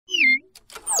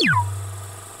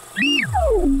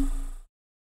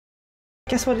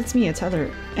Guess what? It's me, it's Heather,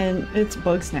 and it's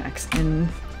Bugsnax, and...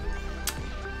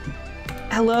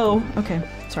 Hello! Okay,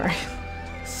 sorry.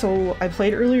 So, I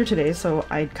played earlier today, so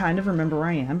I kind of remember where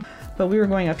I am. But we were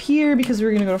going up here because we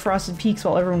were gonna go to Frosted Peaks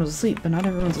while everyone was asleep, but not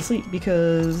everyone's asleep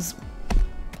because...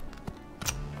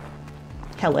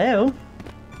 Hello?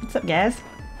 What's up, guys?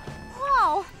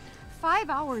 Wow! 5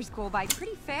 hours go by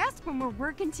pretty fast when we're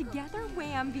working together,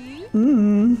 Wambi.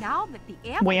 Now that the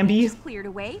avalanche is cleared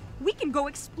away, we can go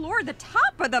explore the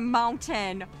top of the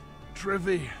mountain.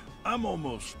 Trivy, I'm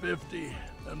almost 50,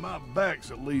 and my back's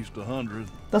at least 100.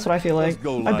 That's what I feel like.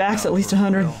 My back's at least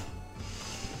 100.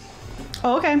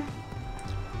 Oh, okay.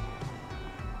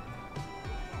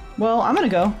 Well, I'm gonna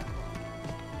go.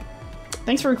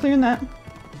 Thanks for clearing that.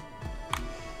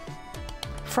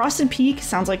 Frosted Peak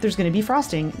sounds like there's gonna be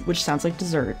frosting, which sounds like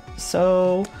dessert.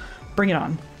 So, bring it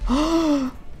on.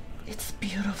 It's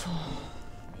beautiful.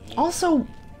 Also,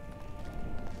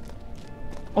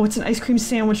 oh, it's an ice cream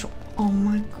sandwich. Oh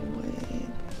my god.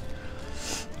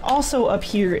 Also up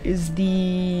here is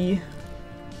the...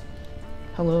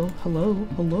 Hello, hello,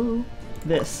 hello.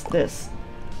 This.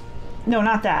 No,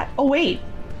 not that. Oh wait.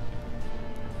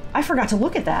 I forgot to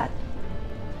look at that.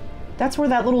 That's where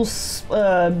that little,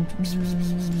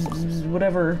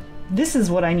 whatever. This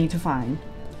is what I need to find.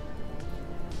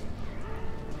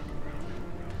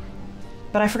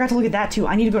 But I forgot to look at that too.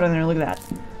 I need to go down there and look at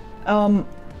that.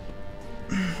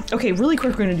 Okay, really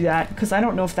quick we're gonna do that, because I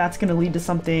don't know if that's gonna lead to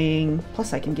something.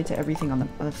 Plus I can get to everything on the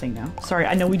other thing now. Sorry,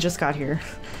 I know we just got here,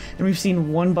 and we've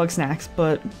seen one Bugsnax,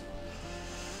 but I'm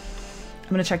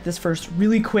gonna check this first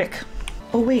really quick.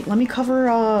 Oh wait, let me cover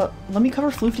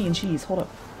Floofty and cheese. Hold up.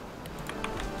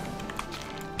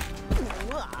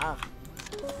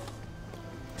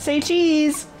 Say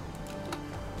cheese!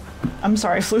 I'm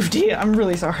sorry, Floofty. I'm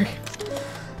really sorry.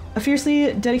 A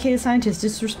fiercely dedicated scientist,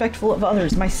 disrespectful of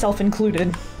others, myself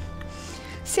included.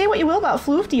 Say what you will about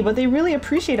Floofty, but they really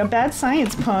appreciate a bad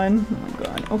science pun. Oh my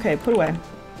god. Okay, put away.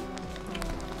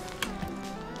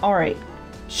 Alright.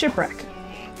 Shipwreck.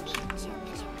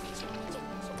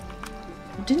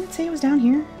 Didn't it say it was down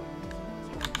here?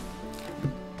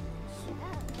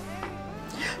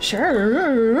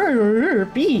 Sure.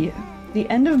 B. The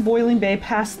end of Boiling Bay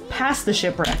past the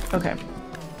shipwreck. Okay.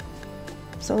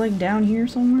 So like down here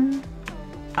somewhere?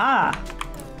 Ah!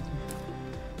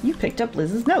 You picked up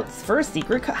Liz's notes for a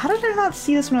secret How did I not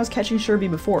see this when I was catching Sherby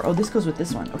before? Oh, this goes with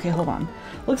this one. Okay, hold on.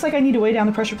 Looks like I need to weigh down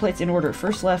the pressure plates in order.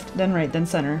 First left, then right, then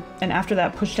center. And after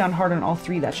that, push down hard on all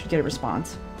three. That should get a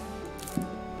response.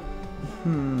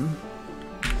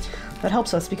 That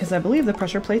helps us because I believe the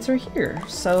pressure plates are here.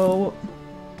 So...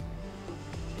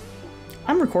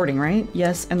 I'm recording, right?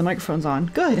 Yes, and the microphone's on.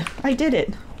 Good! I did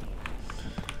it!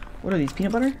 What are these,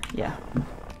 peanut butter? Yeah.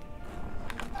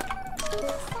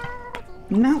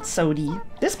 Not sody.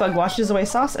 This bug washes away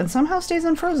sauce and somehow stays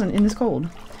unfrozen in this cold.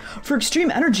 For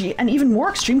extreme energy and even more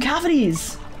extreme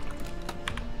cavities!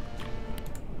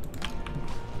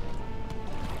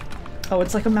 Oh,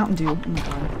 it's like a Mountain Dew. Oh my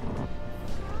god.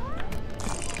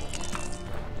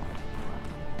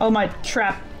 Oh, my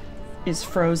trap is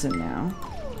frozen now.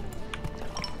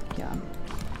 Yeah.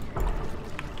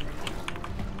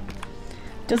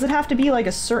 Does it have to be like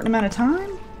a certain amount of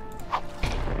time?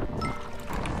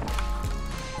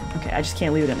 Okay, I just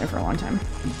can't leave it in there for a long time.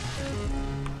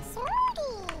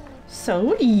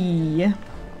 Sody!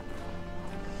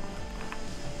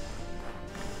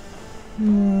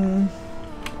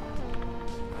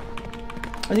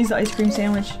 Are these the ice cream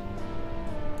sandwich?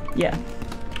 Yeah.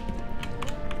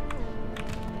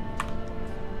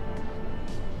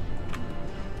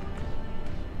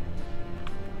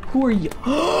 Who are you?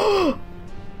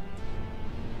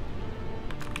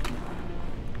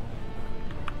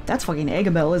 That's fucking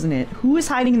Eggabell, isn't it? Who is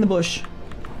hiding in the bush?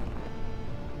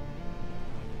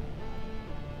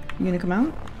 You gonna come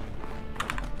out?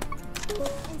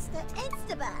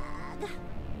 Insta bag.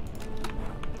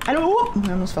 I don't. Oh,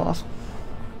 I almost fell off.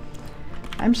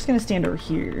 I'm just gonna stand over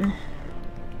here.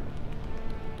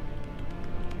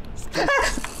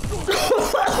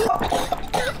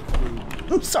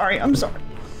 I'm sorry. I'm sorry.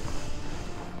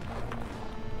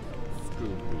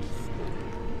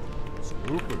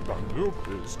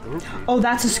 Oh,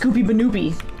 that's a Scoopy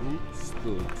Banoopy.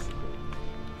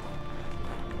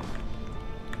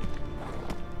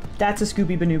 That's a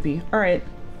Scoopy Banoopy. Alright.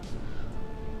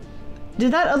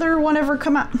 Did that other one ever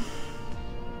come out?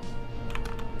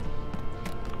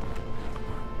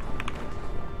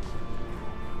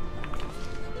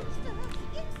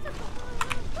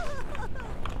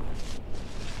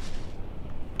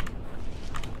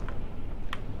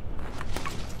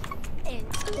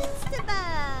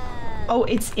 Oh,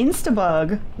 it's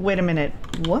Instabug. Wait a minute.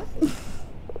 What?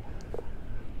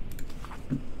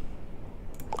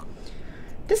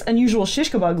 This unusual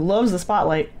shishka bug loves the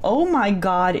spotlight. Oh my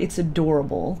god, it's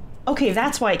adorable. Okay,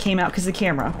 that's why it came out, because the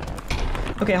camera.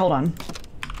 Okay, hold on.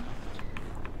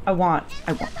 I want.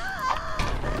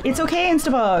 It's okay,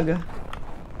 Instabug.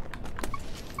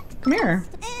 Come here.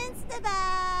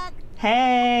 Instabug.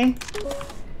 Hey.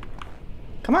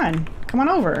 Come on. Come on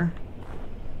over.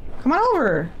 Come on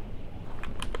over.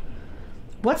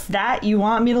 What's that? You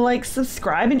want me to, like,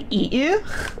 subscribe and eat you?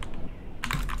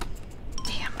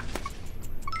 Damn.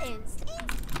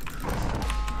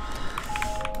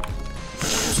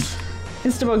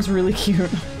 Instabug's really cute.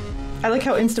 I like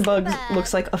how Instabug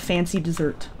looks like a fancy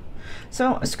dessert.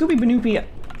 So, Scooby Banoopy.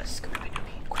 Scooby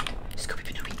Banoopy, quick. Scooby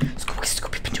Banoopy.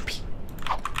 Scooby Banoopy.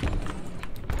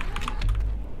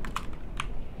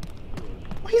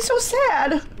 Oh, he's so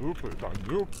sad.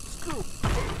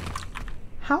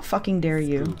 How fucking dare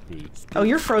you? Oh,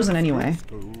 you're frozen anyway.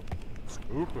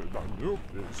 How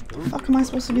the fuck am I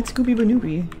supposed to get Scooby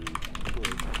Banoopy?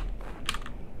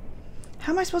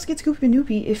 How am I supposed to get Scooby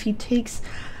Banoopy if he takes...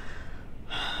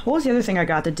 What was the other thing I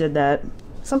got that did that?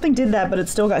 Something did that, but it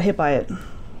still got hit by it.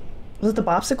 Was it the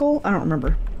Bopsicle? I don't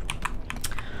remember.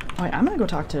 Alright, I'm gonna go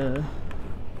talk to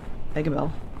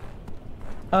Eggabell.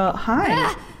 Hi.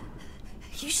 Ah!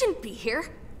 You shouldn't be here.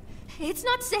 It's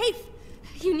not safe.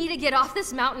 You need to get off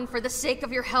this mountain for the sake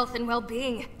of your health and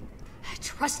well-being.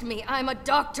 Trust me, I'm a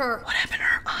doctor. What happened to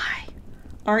her eye?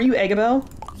 Aren't you Eggabell?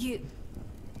 You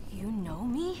know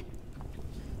me?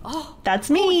 Oh,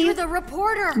 that's me. Oh, you're the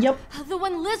reporter. Yep. The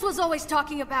one Liz was always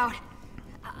talking about.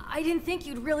 I didn't think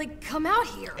you'd really come out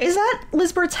here. Is that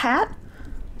Lizbert's hat?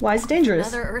 Why is it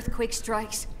dangerous? Another earthquake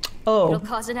strikes. Oh. It'll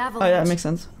cause an avalanche. Oh, yeah, that makes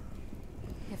sense.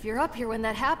 If you're up here when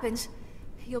that happens,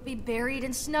 you'll be buried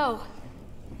in snow.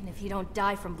 And if you don't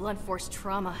die from blunt force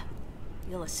trauma,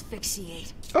 you'll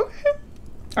asphyxiate. Okay.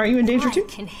 Are you in danger too?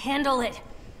 I can handle it.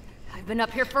 I've been up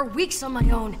here for weeks on my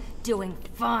own, doing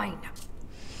fine.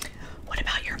 What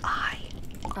about your eye?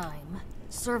 I'm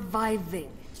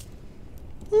surviving.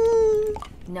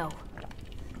 No,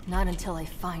 not until I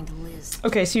find Liz.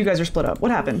 Okay, so you guys are split up.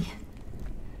 What happened?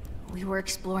 We were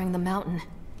exploring the mountain.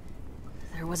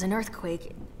 There was an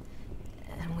earthquake,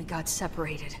 and we got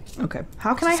separated. Okay,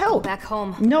 how can I Just go help? back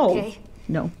home. No. Okay?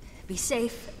 No. Be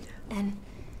safe, and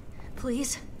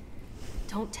please,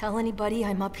 don't tell anybody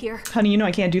I'm up here. Honey, you know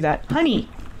I can't do that. Honey!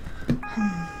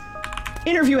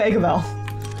 Interview Eggabell.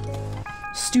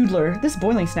 Stoodler. This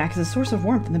boiling snack is a source of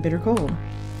warmth in the bitter cold.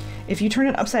 If you turn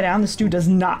it upside down, the stew does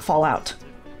not fall out.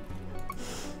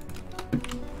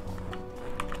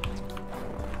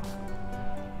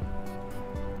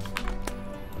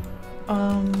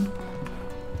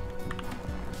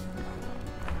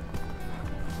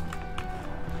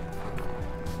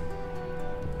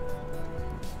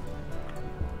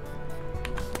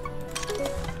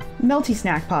 Melty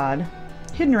snack pod.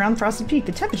 Hidden around Frosted Peak,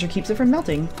 the temperature keeps it from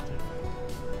melting.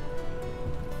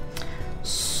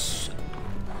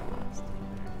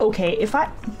 Okay, if I...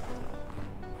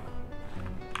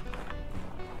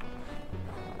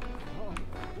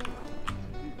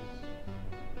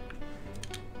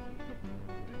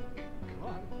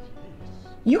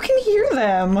 You can hear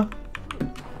them!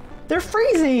 They're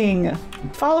freezing!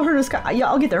 Follow her to sky. Yeah,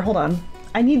 I'll get there, hold on.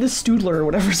 I need the Stoodler or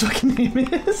whatever his fucking name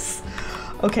is.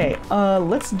 Okay,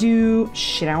 let's do...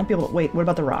 Shit, I won't be able to... Wait, what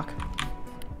about the rock?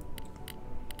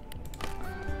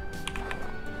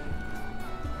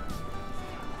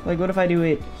 Like, what if I do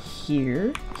it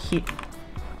here? Here?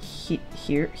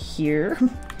 Here?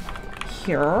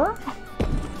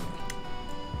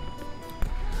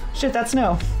 Shit, that's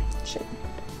no. Shit.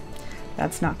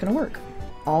 That's not gonna work.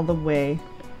 All the way.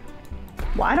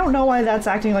 Well, I don't know why that's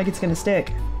acting like it's gonna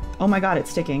stick. Oh my god, it's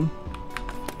sticking.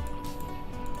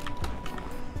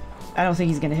 I don't think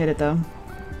he's gonna hit it though.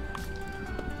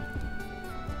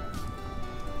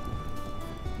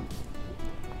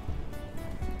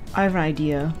 I have an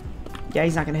idea. Yeah,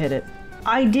 he's not gonna hit it.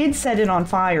 I did set it on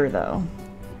fire though.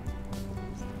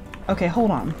 Okay,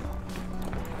 hold on.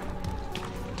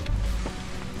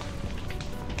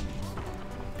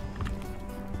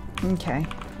 Okay.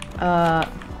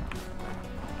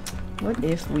 What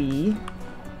if we...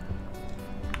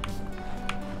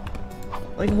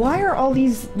 Like, why are all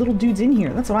these little dudes in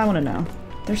here? That's what I want to know.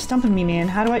 They're stumping me, man.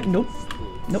 How do I... Nope.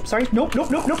 Nope, sorry. Nope,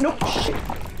 nope, nope, nope, nope. Shit.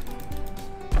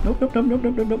 Nope, nope, nope, nope,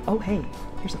 nope, nope, nope. Oh, hey.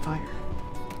 Here's a fire.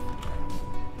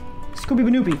 Scooby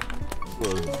Banoopy.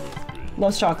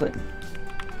 Lost chocolate.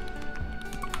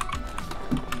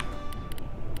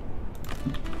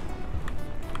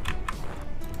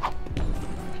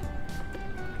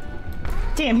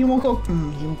 Damn, he won't go.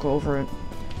 He won't go over it.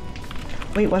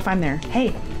 Wait, what if I'm there? Hey,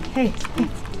 hey, hey.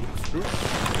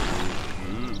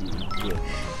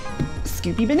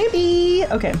 Scoopy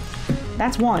Banoopy. Okay,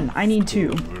 that's one. I need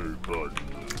two.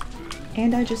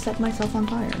 And I just set myself on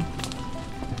fire.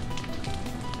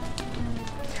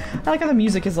 I like how the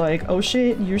music is like, oh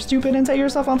shit, you're stupid and set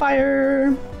yourself on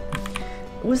fire.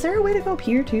 Was there a way to go up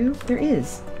here too? There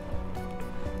is.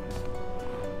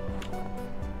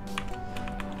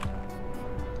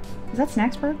 Is that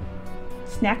Snacksburg?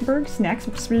 Snackburg?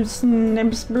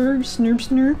 Snacksburg?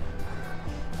 Snurp.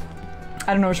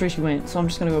 I don't know which way she went, so I'm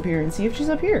just gonna go up here and see if she's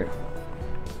up here.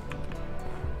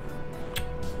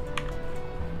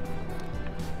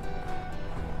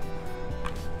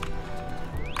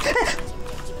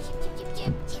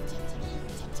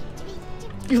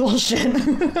 You little shit.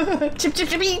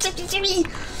 Chippy.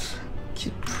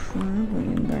 She's probably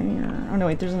in there. Oh no,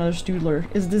 wait, there's another Stoodler.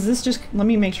 Does this just, let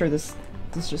me make sure this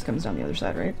just comes down the other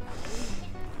side, right?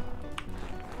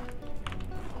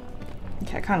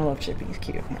 Okay, I kind of love Chippy, he's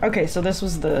cute. Okay, so this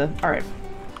was the, alright.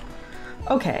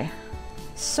 Okay,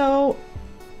 so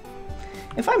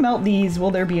if I melt these, will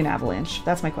there be an avalanche?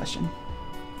 That's my question.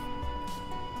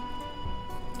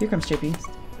 Here comes Chippy.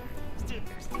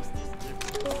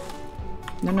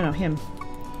 No, him.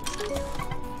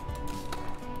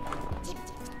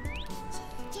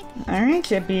 Alright,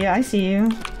 Chippy, I see you.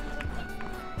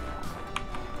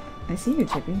 I see you,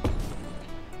 Chippy.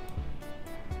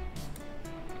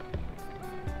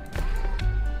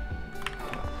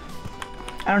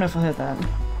 I don't know if I'll hit that.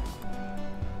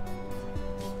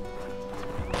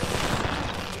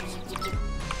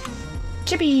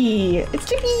 Chippy! It's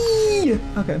Chippy!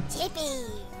 Okay. Chippy.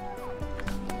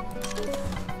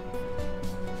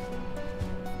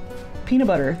 Peanut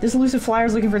butter. This elusive flyer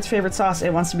is looking for its favorite sauce.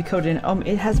 It wants to be coated in.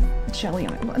 It has jelly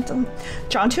on it.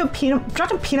 Dropped in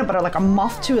peanut butter like a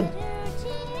moth to a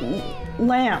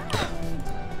lamp.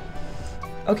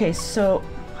 Okay, so,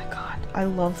 oh my god, I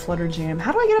love Flutter Jam.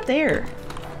 How do I get up there?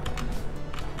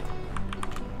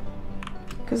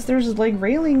 Because there's like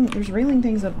railing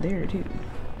things up there too.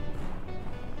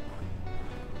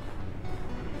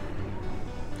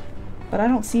 But I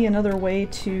don't see another way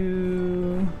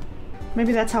to...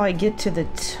 Maybe that's how I get to the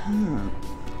top.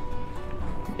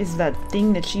 Is that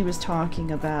thing that she was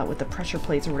talking about with the pressure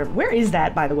plates or whatever. Where is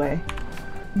that, by the way?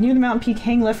 Near the mountain peak,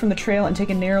 hang left from the trail and take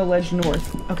a narrow ledge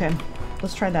north. Okay,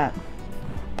 let's try that.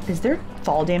 Is there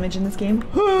fall damage in this game?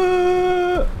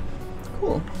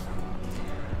 Cool.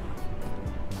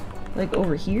 Like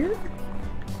over here?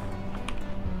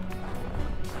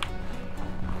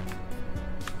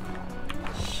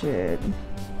 Shit.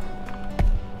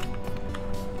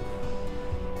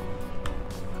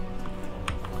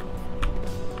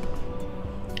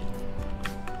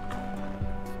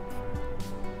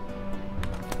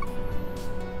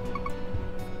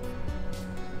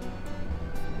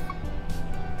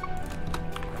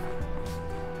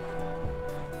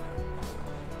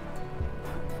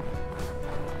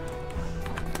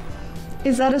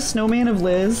 Is that a snowman of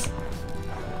Liz?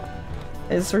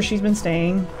 Is where she's been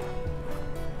staying?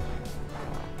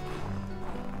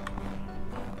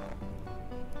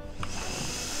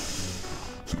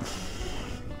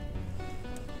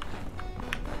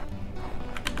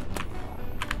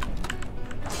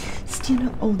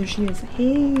 Stina, oh, there she is.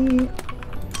 Hey.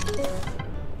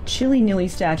 Chili Nilly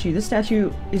statue. This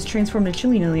statue is transformed to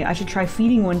Chili Nilly. I should try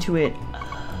feeding one to it.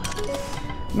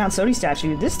 Mount Sodi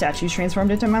statue. This statue is transformed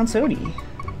into Mount Sodi.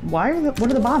 What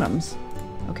are the bottoms?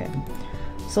 Okay.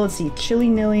 So let's see. Chili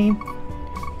Nilly.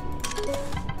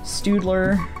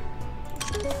 Stoodler.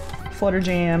 Flutter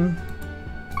Jam.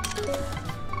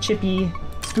 Chippy.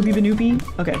 Scoopy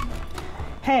Banoopy. Okay.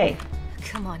 Hey.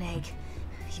 Come on, Egg.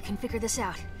 You can figure this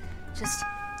out. Just...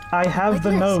 I have like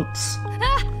the this. notes.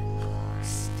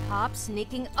 Stop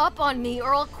sneaking up on me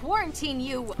or I'll quarantine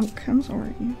you. Okay, I'm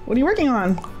sorry. What are you working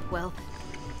on? Well,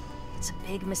 it's a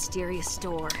big mysterious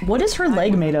door. What is her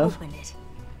leg made of? Open it.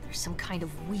 There's some kind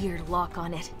of weird lock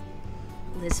on it.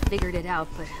 Liz figured it out,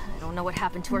 but I don't know what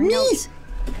happened to her notes.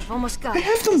 I've almost got it. I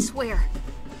have them. I swear.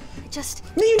 I just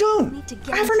No, you don't. need to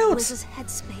get I have her into notes. Liz's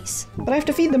headspace. But I have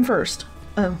to feed them first.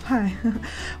 Oh, hi.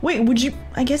 Wait, would you...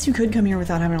 I guess you could come here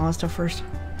without having all that stuff first.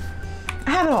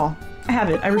 I have it all. I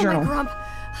have it. I have a Oh journal. my Grump.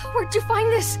 Where'd you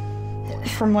find this?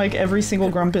 From like every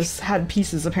single Grumpus had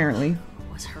pieces, apparently.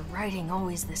 Was her writing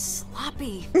always this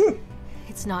sloppy?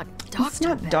 It's not Dr. It's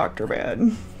not Bad. Dr.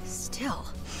 Bad. Still.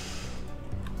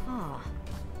 Huh.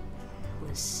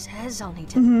 Liz says I'll need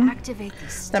to activate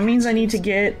these That means I need to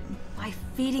statues get... by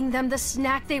feeding them the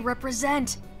snack they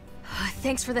represent.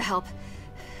 Thanks for the help.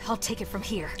 I'll take it from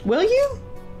here. Will you?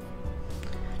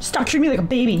 Stop treating me like a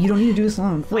baby. You don't need to do this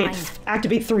alone. Wait, Fine.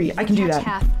 activate 3. I can do that.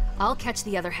 Half, I'll catch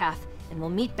the other half, and we'll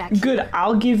meet back here. Good.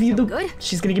 I'll give you the. Good?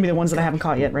 She's gonna give me the ones that I haven't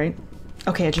caught yet, right?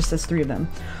 Okay, it just says 3 of them.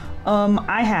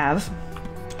 I have.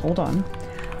 Hold on.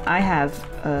 I have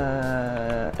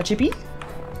a chippy.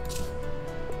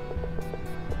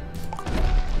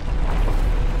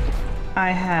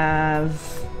 I have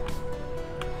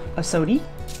a sody.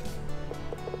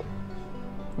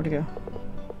 Where'd it go?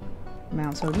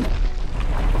 Mount sody.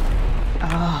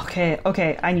 Oh, okay,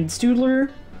 okay. I need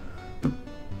Stoodler.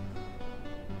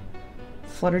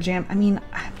 Flutter Jam. I mean,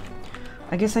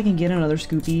 I guess I can get another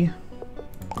Scoopy.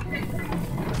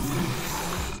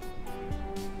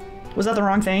 Was that the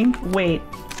wrong thing? Wait.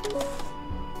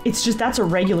 It's just, that's a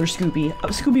regular Scoopy.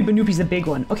 Scoopy Banoopy's a big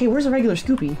one. Okay, where's a regular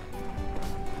Scoopy?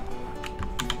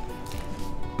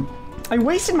 I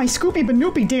wasted my Scoopy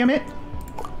Banoopy, damn it!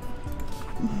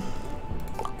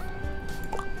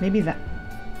 Maybe that...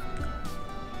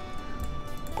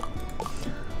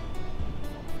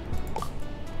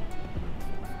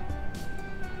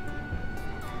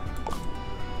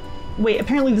 Wait,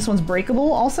 apparently this one's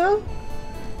breakable also?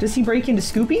 Does he break into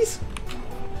Scoopies?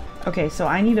 Okay, so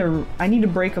I need to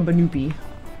break a Banoopy.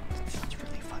 That's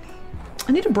really funny.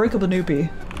 I need to break a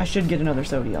Banoopy. I should get another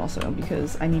Sody also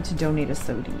because I need to donate a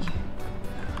Sody.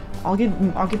 I'll get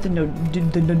the no.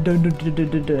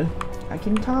 I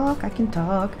can talk.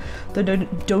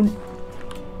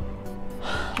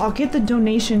 I'll get the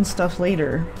donation stuff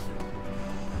later.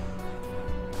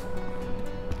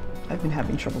 I've been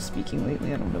having trouble speaking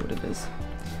lately. I don't know what it is.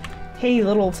 Hey,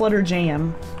 little Flutter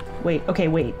Jam. Wait. Okay,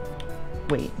 wait.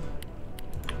 Wait.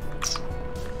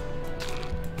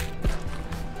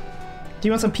 Do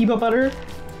you want some peanut butter?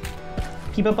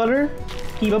 Peanut butter?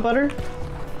 Peanut butter?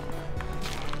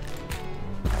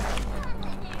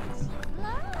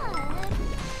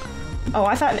 Oh,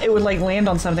 I thought it would like land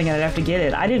on something and I'd have to get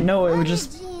it. I didn't know it would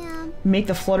just make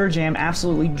the Flutter Jam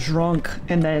absolutely drunk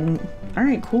and then...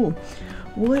 Alright, cool.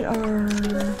 What are...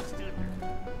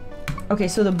 Okay,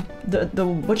 so the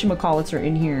whatchamacallits are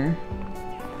in here.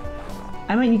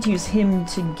 I might need to use him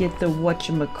to get the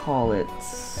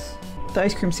whatchamacallits. The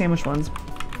ice cream sandwich ones.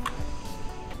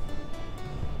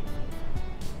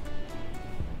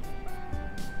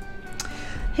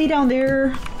 Hey down there.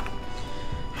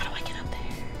 How do I get up there?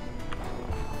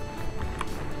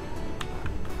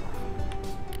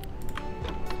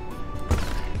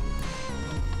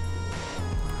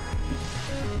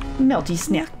 Melty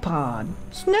snack pod.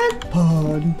 Snack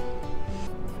pod.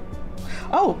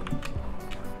 Oh!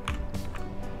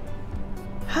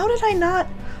 How did I not?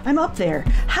 I'm up there.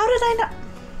 How did I not?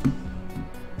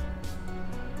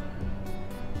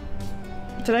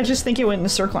 Did I just think it went in a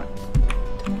circle?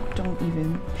 Don't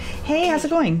even. Hey, how's it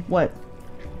going? What?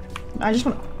 I just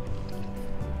want.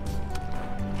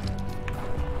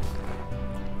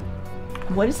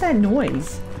 What is that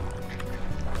noise?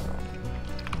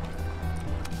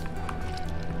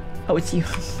 Oh, it's you.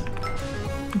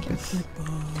 Okay.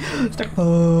 Stuck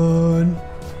on.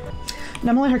 Now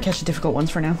I'm gonna let her catch the difficult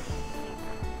ones for now.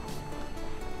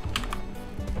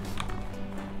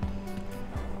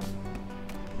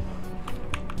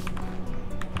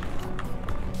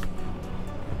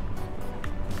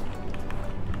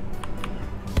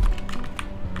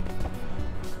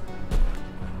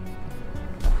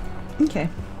 Okay.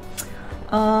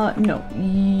 No.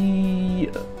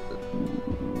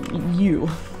 You.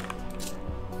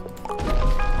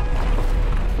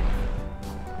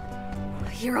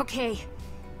 You're okay.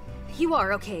 You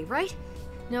are okay, right?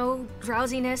 No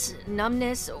drowsiness,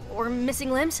 numbness, or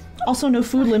missing limbs? Also no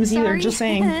food limbs either, Sorry. just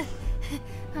saying.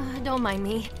 Don't mind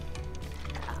me.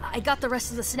 I got the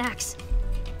rest of the snacks.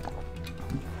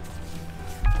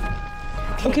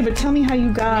 Okay, but tell me how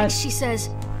you got... Next she says...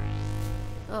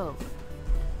 Oh.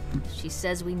 She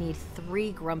says we need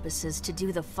 3 Grumpuses to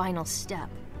do the final step.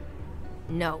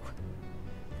 No.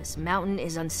 This mountain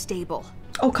is unstable.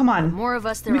 Oh, come on. The more of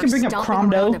us there we are can bring up stomping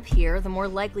around Cromdo. up here, the more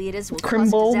likely it is we'll cause a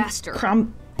Crimble. disaster. I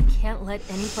can't let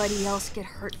anybody else get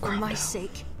hurt for my Cromdo.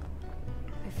 sake.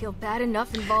 I feel bad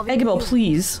enough involving Eggabell, you.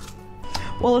 please.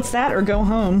 Well, it's that or go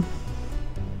home.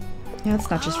 Yeah, it's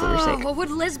not just for your sake. What would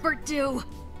Lizbert do?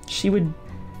 She would...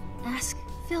 Ask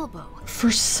Filbo.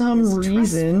 For some Trust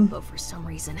reason. Filbo for some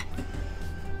reason.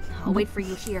 I'll wait for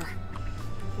you here.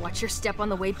 Watch your step on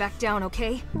the way back down,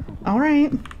 okay?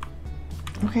 Alright.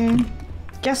 Okay.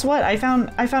 Guess what? I found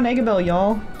Eggabell,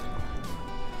 y'all.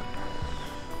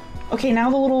 Okay, now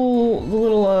the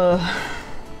little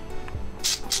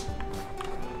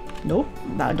Nope.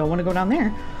 I don't want to go down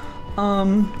there.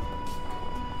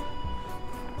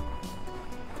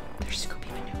 There's Scooby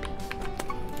Manoopy.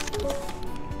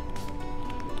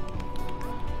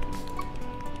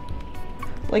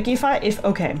 Like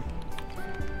okay.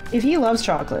 If he loves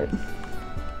chocolate.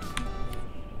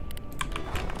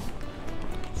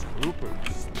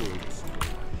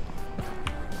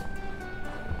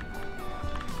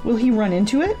 Will he run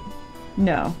into it?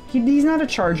 No. He's not a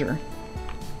charger.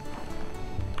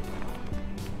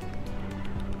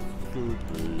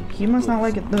 He must not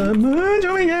like it. The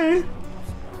doing it.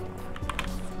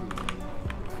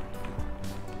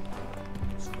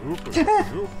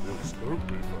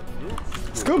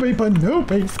 Scoopy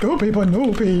Panoopy, Scoopy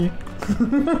Panoopy.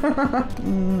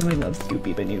 I love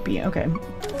Scoopy Panoopy. Okay.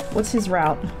 What's his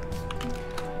route?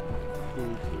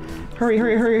 Hurry,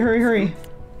 hurry, hurry, hurry, hurry.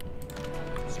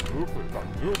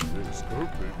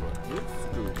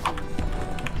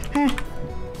 Heh.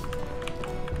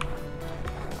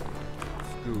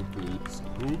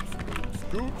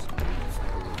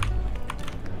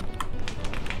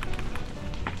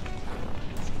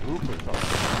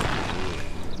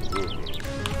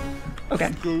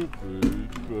 Okay.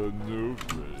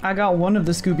 I got one of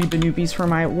the Scooby Banoopies for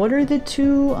my. What are the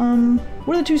two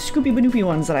Scooby Banoopy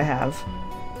ones that I have?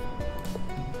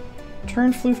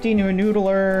 Turn Floofty into a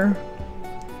Noodler.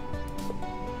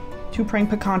 2 Prank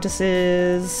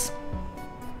Pocahontases.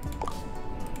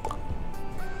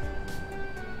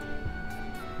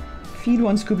 Feed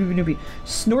 1 Scooby Banoopy.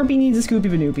 Snorpy needs a Scooby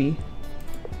Banoopy.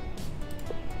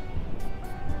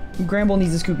 Gramble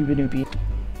needs a Scooby Banoopy.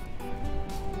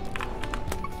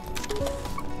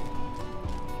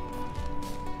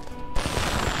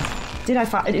 Did I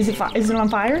fire? Is it on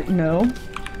fire? No.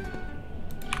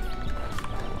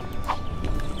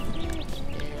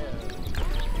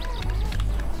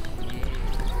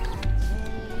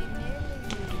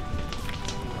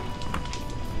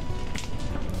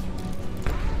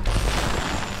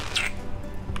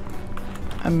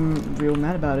 I'm real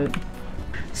mad about it.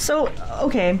 So,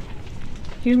 okay.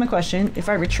 Here's my question. If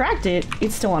I retract it,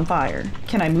 it's still on fire.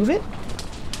 Can I move it?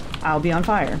 I'll be on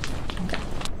fire. Okay.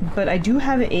 But I do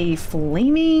have a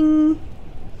flaming...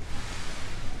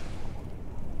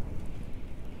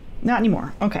 Not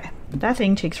anymore. Okay. That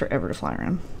thing takes forever to fly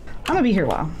around. I'm gonna be here a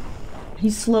while.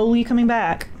 He's slowly coming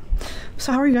back.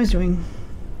 So how are you guys doing?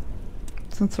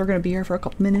 Since we're gonna be here for a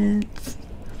couple minutes.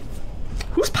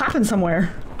 Who's popping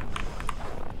somewhere?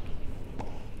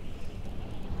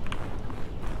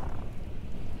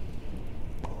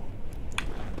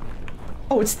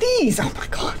 Oh, it's these! Oh my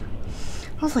god.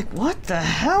 I was like, what the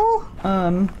hell?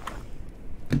 What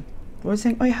was I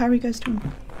saying? Oh yeah, how are you guys doing?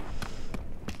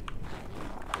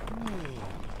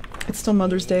 It's still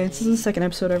Mother's Day. This is the second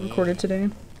episode I recorded today.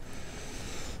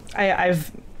 I'm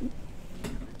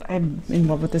in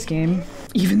love with this game.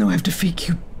 Even though I have to feed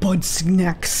cute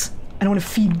Bugsnax. I don't want to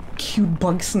feed cute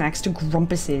Bugsnax to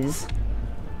Grumpuses.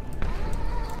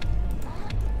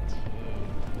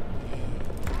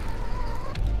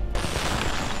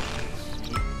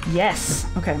 Yes.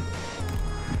 Okay.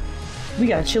 We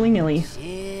got a chili nilly.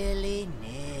 Chilly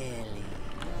Nilly.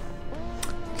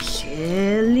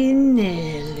 Chili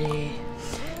nilly.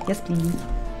 Yes, please.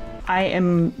 I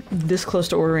am this close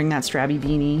to ordering that Strabby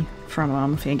beanie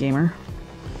from Fangamer.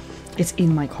 It's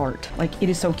in my cart. Like, it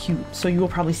is so cute. So you will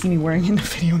probably see me wearing it in a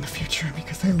video in the future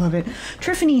because I love it.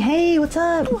 Triffany, hey, what's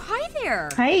up? Oh, hi there.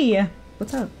 Hey,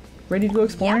 what's up? Ready to go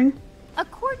exploring? Yep.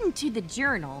 According to the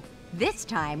journal, this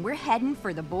time we're heading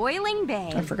for the Boiling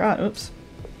Bay. I forgot. Oops.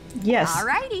 Yes.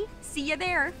 Alrighty, see you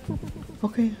there.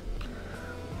 Okay.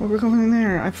 Well, we're going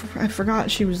there. I forgot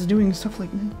she was doing stuff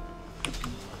like that.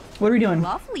 What are we doing?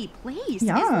 Lovely place,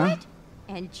 Yeah. isn't it?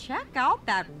 And check out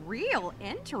that real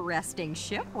interesting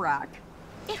shipwreck.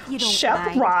 If you don't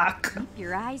mind, Shipwreck. keep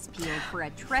your eyes peeled for a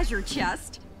treasure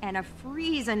chest and a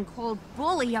freezing cold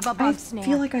bully of a Bugsnax. I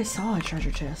feel like I saw a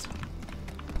treasure chest.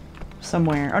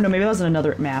 Somewhere. Oh no, maybe that was in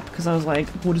another map, because I was like,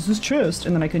 what is this chest?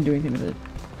 And then I couldn't do anything with it.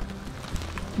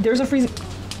 There's a freezing...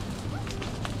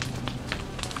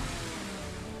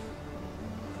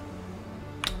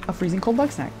 A freezing cold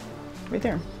Bugsnax. Right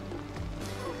there.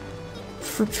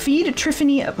 Feed a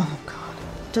Triffany... Oh god.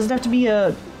 Does it have to be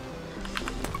a...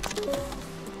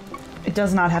 It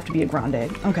does not have to be a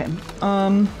grande. Okay.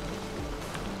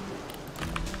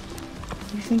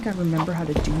 You think I remember how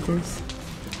to do this?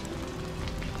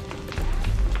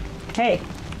 Hey.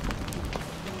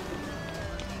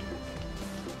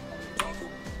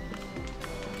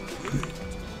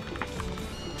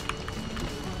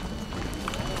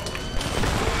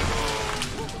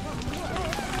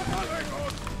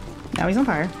 Now he's on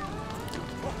fire.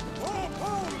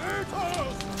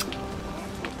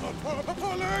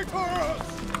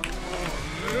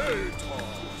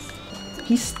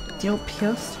 He's still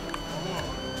pissed.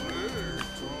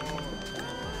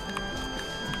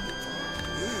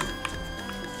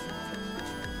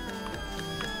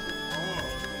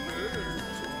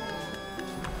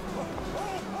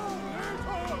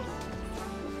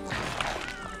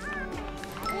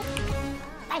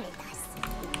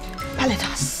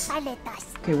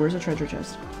 Okay, where's the treasure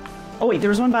chest? Oh wait, there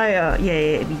was one by,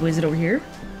 yeah. Was it over here?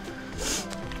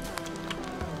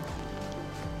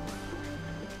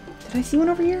 Did I see one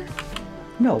over here?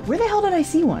 No, where the hell did I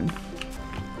see one?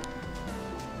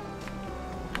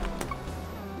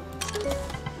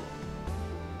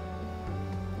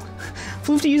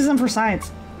 Floofty uses them for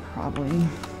science. Probably.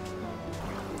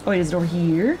 Oh wait, is it over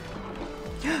here?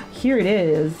 Here it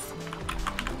is.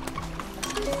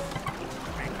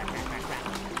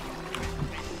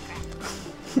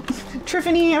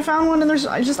 Triffany, I found one and there's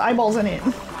just eyeballs in it.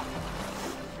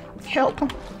 Help.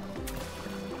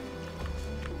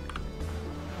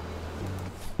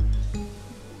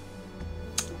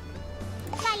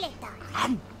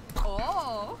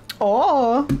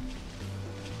 Oh.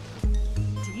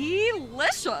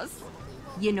 Delicious.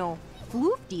 You know,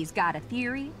 Floofty's got a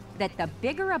theory that the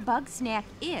bigger a Bugsnax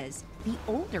is, the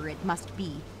older it must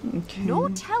be. Okay. No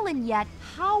telling yet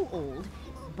how old,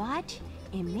 but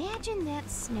imagine that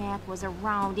snack was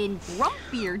around in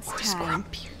Grumpbeard's time.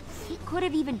 He could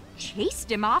have even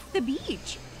chased him off the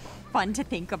beach. Fun to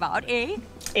think about, eh?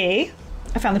 Eh?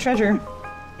 I found the treasure.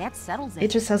 That settles it. It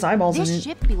just has eyeballs in it. This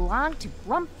ship belonged to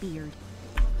Grumpbeard.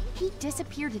 He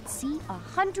disappeared at sea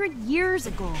 100 years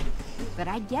ago, but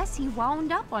I guess he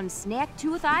wound up on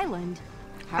Snacktooth Island.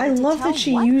 I love that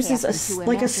she uses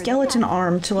like a skeleton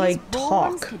arm to like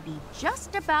talk. Could be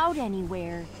just about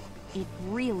anywhere. It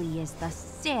really is the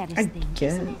saddest thing,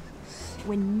 isn't it?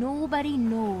 When nobody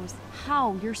knows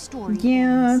how your story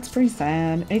ends. It's pretty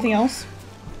sad. Anything else?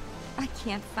 I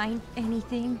can't find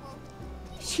anything.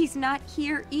 She's not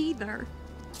here either.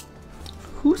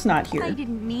 Who's not here? I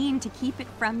didn't mean to keep it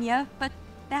from you, but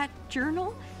that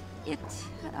journal, it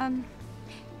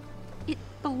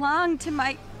belonged to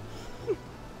my...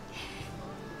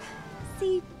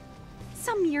 See,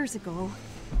 some years ago,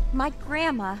 my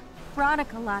grandma,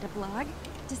 Veronica Lottablog,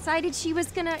 decided she was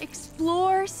gonna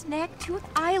explore Snacktooth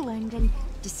Island and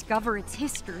discover its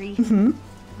history. But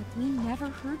we never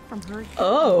heard from her again.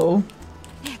 Oh.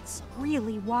 That's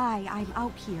really why I'm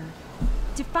out here.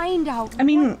 To find out. I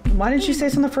mean, why didn't you say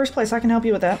so in the first place? I can help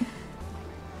you with that.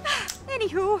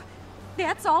 Anywho,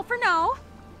 that's all for now.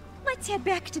 Let's head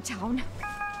back to town.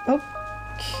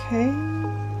 Okay.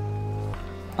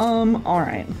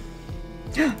 Alright.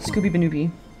 Scooby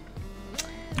Banoopy.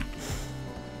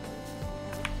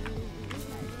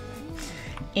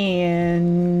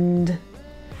 And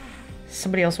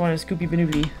somebody else wanted a Scooby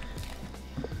Banoopy.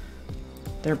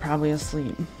 They're probably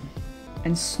asleep.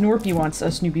 And Snorpy wants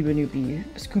a Snoopy Banoopy.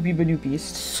 Scooby Banoopy.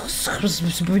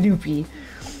 Banoopy.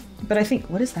 But I think,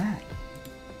 what is that?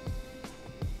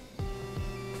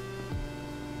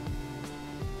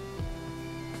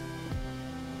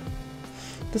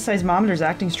 The seismometer is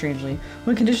acting strangely.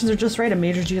 When conditions are just right, a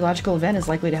major geological event is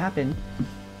likely to happen.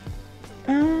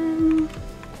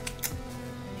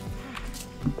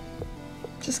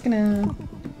 Just gonna...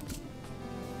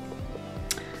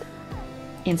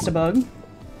 Instabug.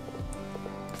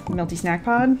 Melty Snack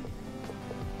Pod.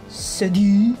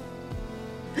 Sadi.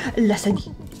 La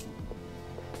Sadi.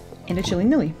 And a Chili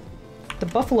Nilly. The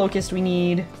Buffalocust we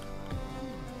need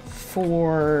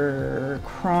for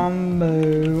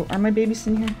Crombo. Are my babies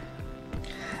in here?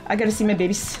 I gotta see my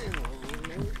babies.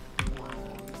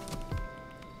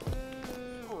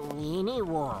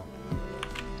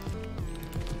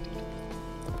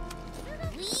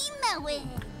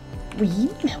 Wee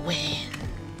Melon.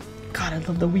 God, I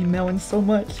love the Wee Melon so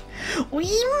much.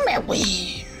 Wee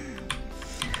Melon.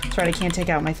 That's right, I can't take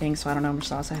out my thing, so I don't know how much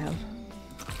sauce I have.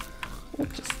 We'll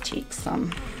just take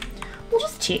some. We'll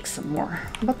just take some more.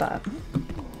 How about that?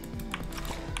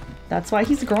 That's why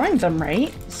he's growing them,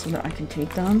 right? So that I can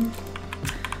take them.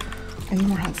 I need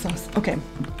more hot sauce. Okay.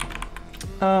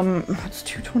 It's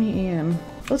 2:20 a.m.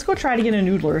 Let's go try to get a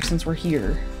noodler since we're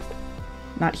here.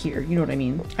 Not here, you know what I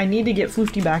mean. I need to get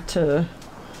Floofty back to...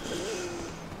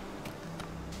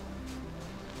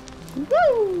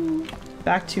 Woo!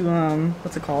 Back to,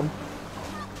 what's it called?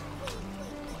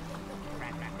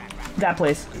 That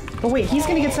place. Oh wait, he's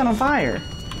gonna get set on fire.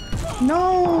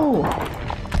 No!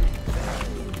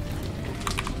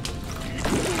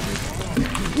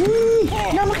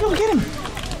 No, I'm not gonna get him!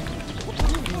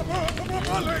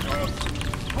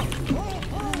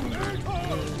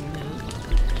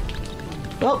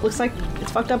 Well, looks like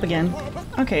it's fucked up again.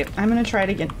 Okay, I'm gonna try it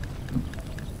again.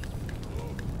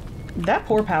 That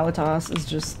poor Palatos is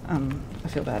just, I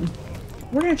feel bad.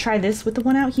 We're gonna try this with the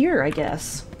one out here, I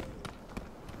guess.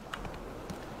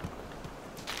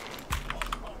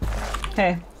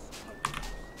 Hey.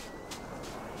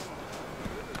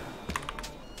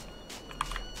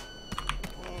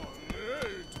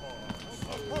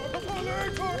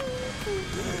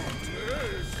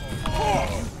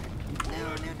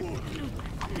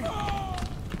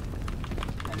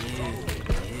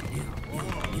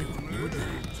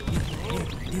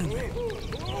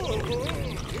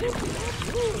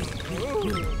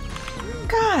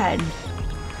 God.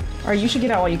 Alright, you should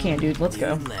get out while you can, dude. Let's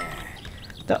go.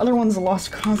 The other one's a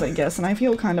lost cause, I guess, and I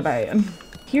feel kind of bad.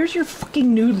 Here's your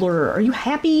fucking noodler. Are you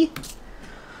happy?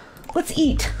 Let's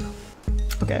eat.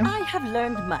 Okay. I have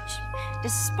learned much.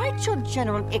 Despite your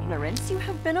general ignorance, you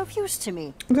have been of use to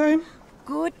me. Okay.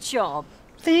 Good job.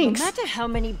 Thanks. No matter how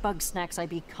many Bugsnax I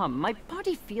become, my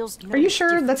body feels no Are you sure?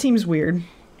 different. That seems weird.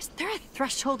 Is there a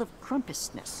threshold of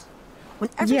grumpusness? When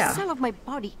every cell of my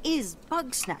body is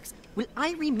Bugsnax, will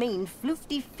I remain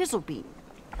Floofty Fizzlebean?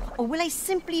 Or will I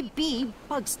simply be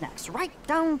Bugsnax, right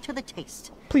down to the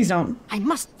taste? Please don't. I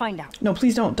must find out. No,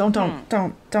 please don't. Don't.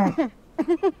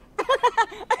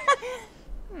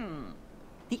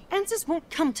 The answers won't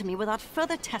come to me without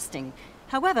further testing.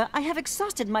 However, I have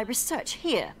exhausted my research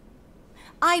here.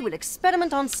 I will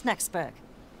experiment on Snacksburg.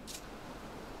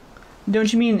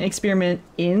 Don't you mean experiment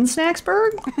in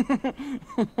Snacksburg?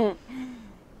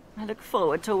 I look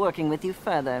forward to working with you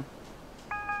further.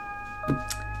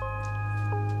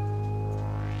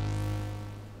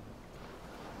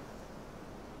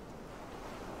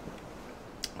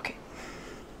 Okay.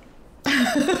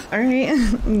 Alright.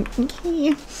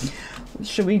 Okay.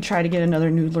 Should we try to get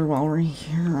another noodler while we're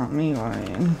here?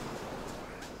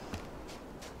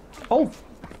 Oh!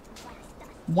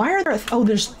 Why are there? Oh,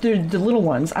 there's the little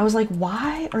ones. I was like,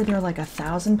 why are there like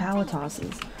 1,000 pallet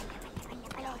tosses?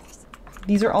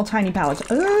 These are all tiny pallets.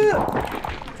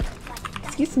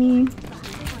 Excuse me.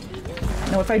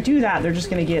 No, if I do that, they're just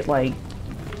gonna get like.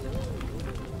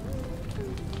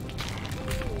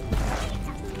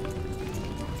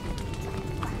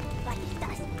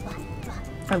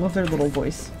 I love their little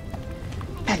voice.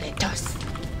 Paletos.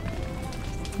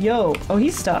 Yo. Oh,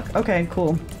 he's stuck. Okay,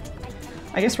 cool.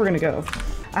 I guess we're gonna go.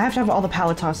 I have to have all the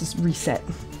pallet tosses reset.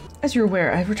 As you're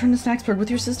aware, I've returned to Snacksburg with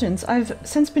your assistance. I've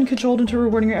since been cajoled into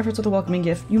rewarding your efforts with a welcoming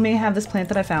gift. You may have this plant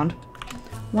that I found.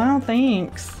 Wow,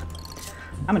 thanks.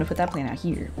 I'm gonna put that plant out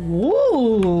here.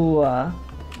 Ooh!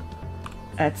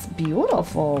 That's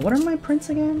beautiful. What are my prints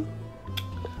again?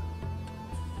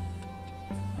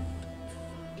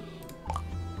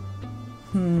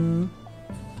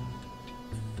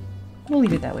 We'll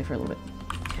leave it that way for a little bit.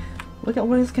 Look at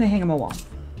what is gonna hang on my wall.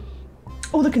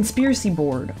 Oh, the conspiracy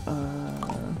board. I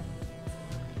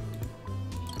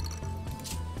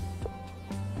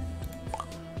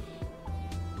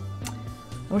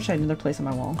wish I had another place on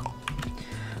my wall.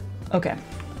 Okay.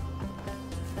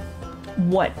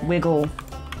 What? Wiggle.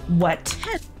 What?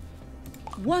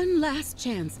 One last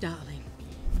chance, darling.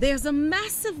 There's a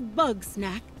massive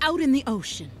Bugsnax out in the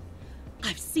ocean.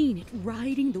 I've seen it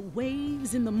riding the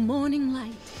waves in the morning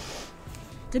light.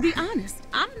 To be honest,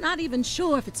 I'm not even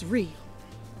sure if it's real.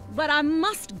 But I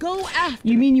must go after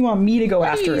it. You mean you want me to go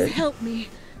after it? Please help me.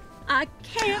 I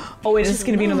can't. Oh wait, is this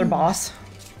gonna be another boss?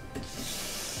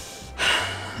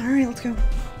 Alright, let's go.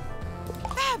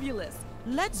 Fabulous.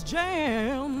 Let's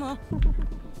jam.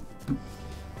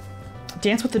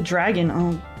 Dance with the dragon.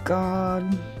 Oh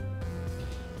god.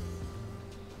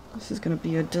 This is gonna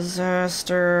be a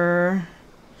disaster.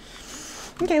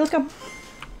 Okay, let's go.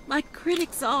 My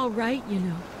critic's all right, you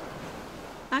know.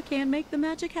 I can't make the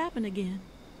magic happen again.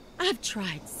 I've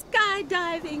tried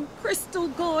skydiving, crystal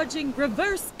gorging,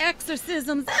 reverse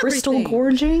exorcisms, Crystal everything.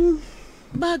 gorging?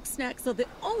 Bugsnax are the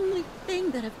only thing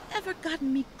that have ever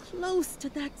gotten me close to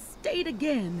that state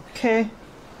again. Okay.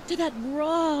 To that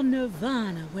raw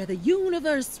nirvana where the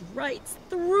universe writes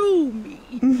through me.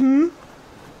 Mm-hmm.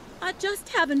 I just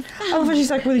haven't found I love how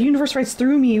she's like, well, the universe writes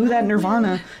through me. Ooh, that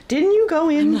nirvana. Didn't you go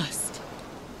I in must.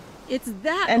 It's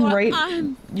that and or write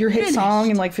I'm your hit finished. song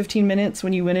in like 15 minutes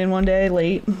when you went in one day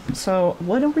late? So,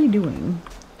 what are we doing?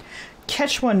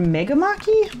 Catch one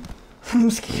Megamaki? I'm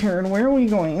scared. Where are we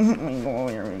going? Oh,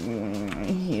 where are we going? I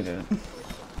hate it.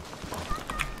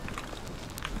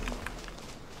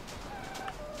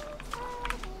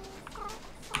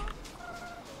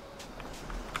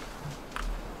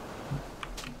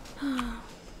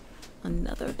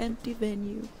 Another empty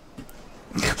venue.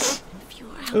 If you're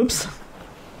out, Oops.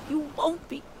 you won't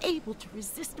be able to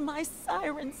resist my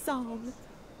siren song.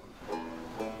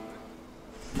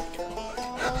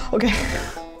 Okay.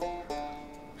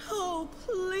 Oh,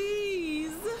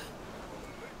 please.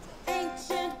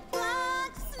 Ancient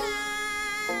Bugsnax,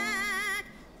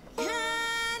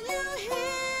 can you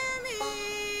hear me?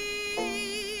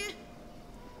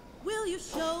 Will you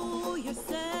show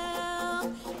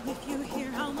yourself if you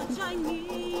hear how much I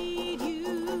need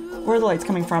you? Where are the lights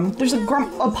coming from? There's a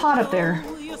pot up there.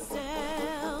 Show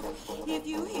yourself if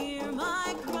you hear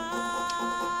my cry.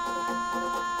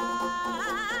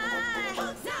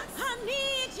 I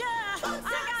need you. I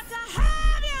got to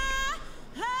have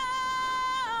you.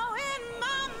 Oh, in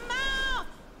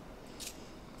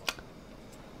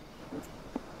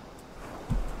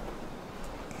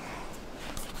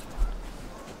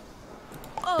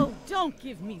Don't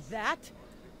give me that.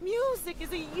 Music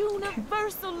is a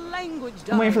universal language,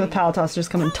 I'm waiting for the darling. Palatos to just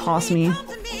come and toss me. Come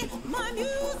to me, my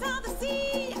muse of the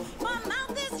sea. My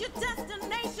mouth is your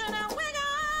destination, and wiggle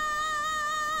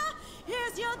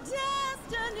is your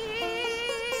destiny.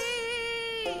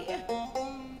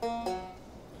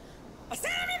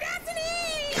 Send me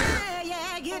destiny, yeah,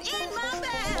 yeah, get in my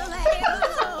belly.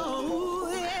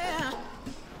 Oh, yeah.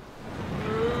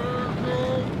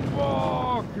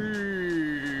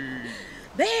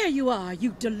 There you are,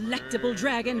 you delectable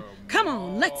dragon. Come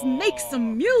on, let's make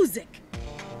some music.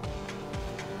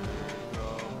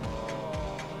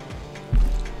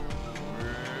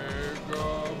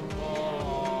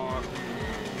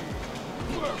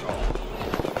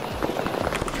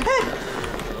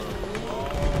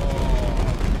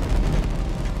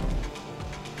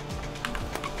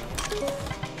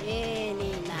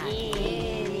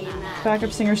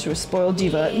 Backup singers to a spoiled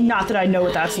diva. Not that I know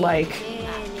what that's like.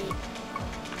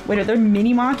 Wait, are there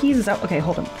mini Makis? Is that okay?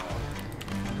 Hold on.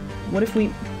 What if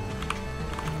we?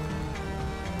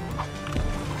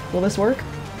 Will this work?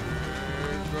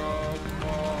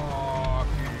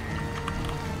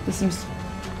 This seems.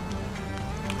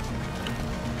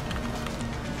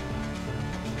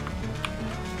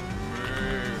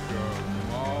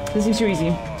 This seems too easy.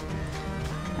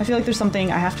 I feel like there's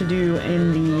something I have to do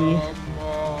in the.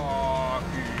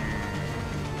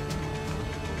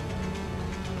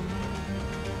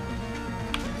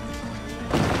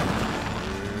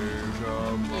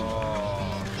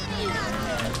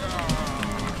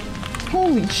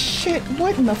 Holy shit,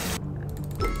 what in the f-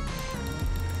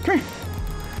 Come here.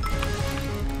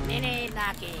 Mini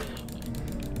Maki.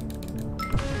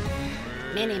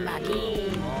 Mini Maki.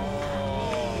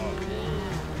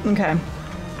 Okay.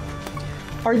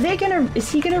 Are they gonna- is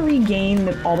he gonna regain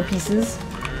all the pieces?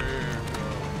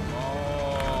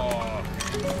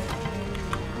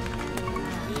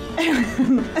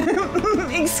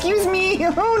 Excuse me!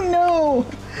 Oh no!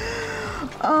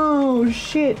 Oh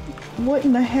shit. What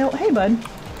in the hell? Hey, bud.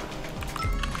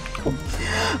 Cool.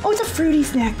 Oh, it's a fruity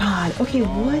snack pod. Okay,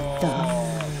 what the?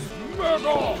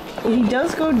 Oh, he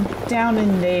does go down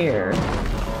in there.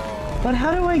 But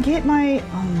how do I get my?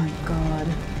 Oh my god,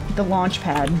 the launch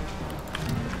pad.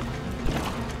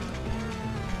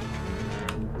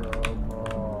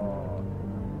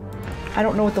 I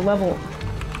don't know what the level.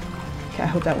 Okay, I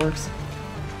hope that works.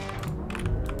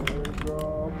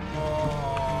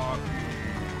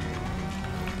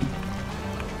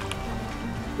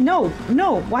 No,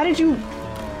 no, why did you...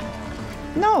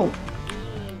 No!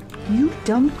 You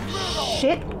dumb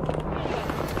shit!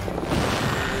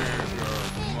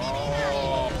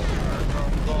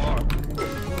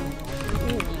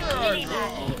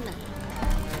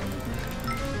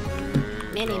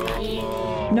 Mini Maki.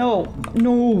 No,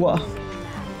 no!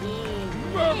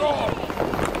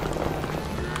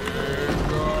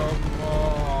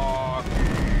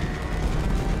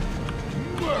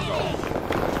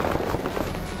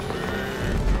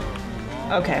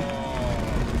 Okay.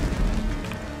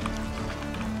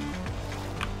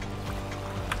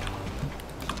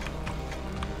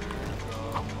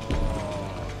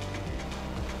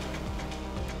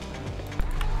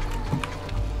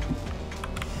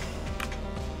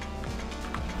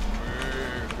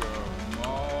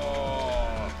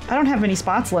 I don't have many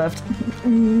spots left.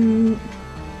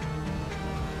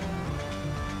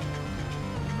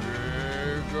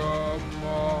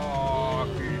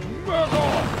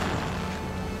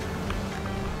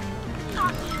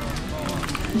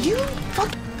 You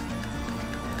fuck.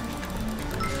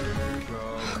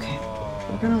 Okay,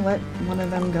 we're gonna let one of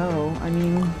them go. I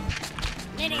mean,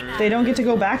 they don't get to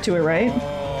go back to it, right?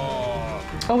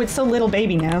 Oh, it's so little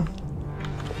baby now.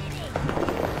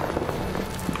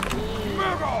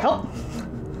 Help!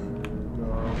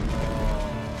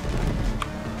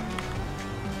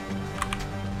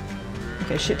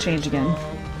 Okay, shit changed again.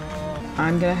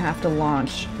 I'm gonna have to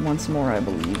launch once more, I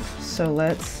believe. So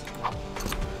let's...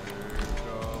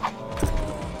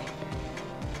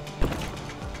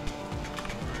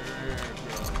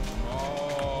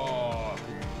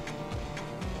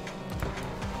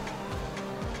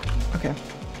 Okay.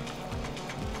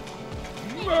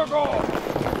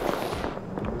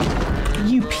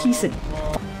 You piece of...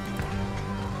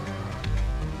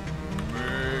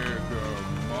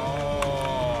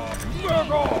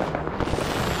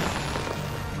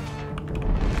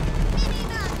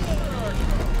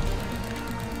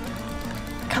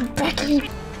 Come back here!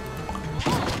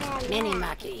 Mini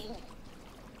Maki.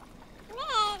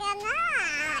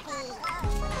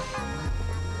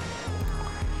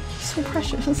 So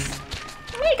precious.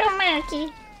 Mega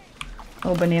Maki.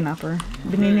 Oh, banana upper.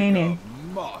 Banana.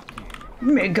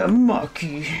 Mega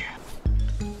Mucky.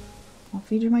 I'll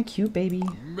feed you my cute baby.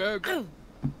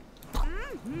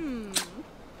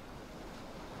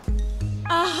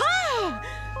 Aha!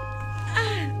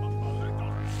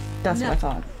 That's what I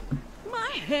thought. My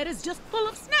head is just full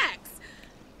of snacks.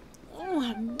 Oh,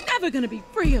 I'm never gonna be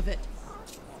free of it.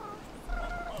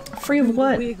 Free of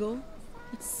what? Wiggle.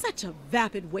 It's such a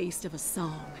vapid waste of a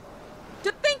song.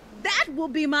 To think that will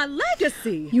be my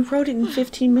legacy. You wrote it in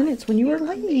 15 minutes when you were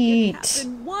late.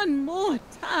 Happen one more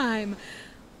time.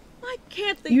 Why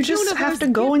can't the You just have to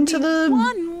go into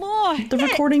the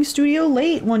recording studio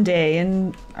late one day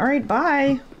and all right,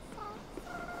 bye.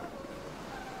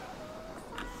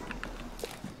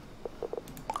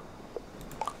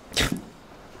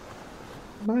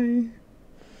 Bye.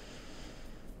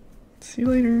 See you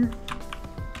later.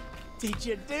 Did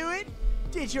you do it?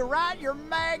 Did you write your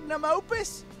magnum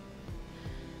opus?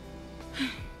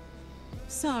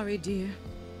 Sorry, dear.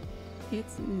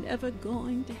 It's never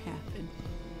going to happen.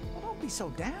 Well, don't be so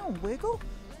down, Wiggle.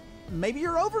 Maybe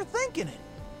you're overthinking it.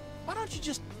 Why don't you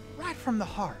just write from the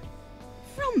heart?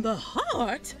 From the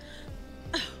heart?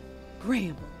 Oh,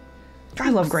 Gramble. I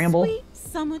love Gramble. Sweet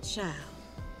summer child.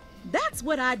 That's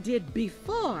what I did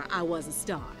before I was a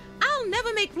star. I'll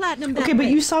never make platinum that Okay, but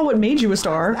way. you saw what made you a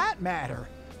star. Why does that matter?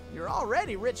 You're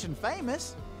already rich and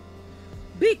famous.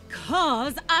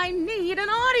 Because I need an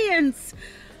audience.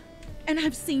 And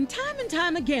I've seen time and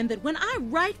time again that when I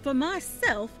write for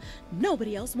myself,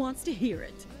 nobody else wants to hear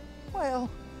it. Well,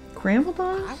 Gramble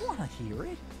does? I want to hear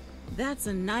it. That's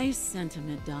a nice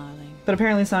sentiment, darling. But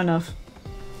apparently it's not enough.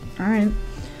 Alright.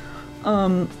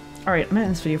 Alright, I'm gonna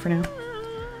end this video for now.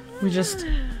 We just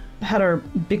had our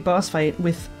big boss fight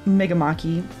with Mega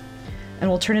Maki. And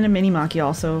we'll turn into Mini Maki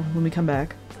also when we come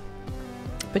back.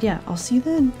 But yeah, I'll see you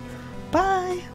then.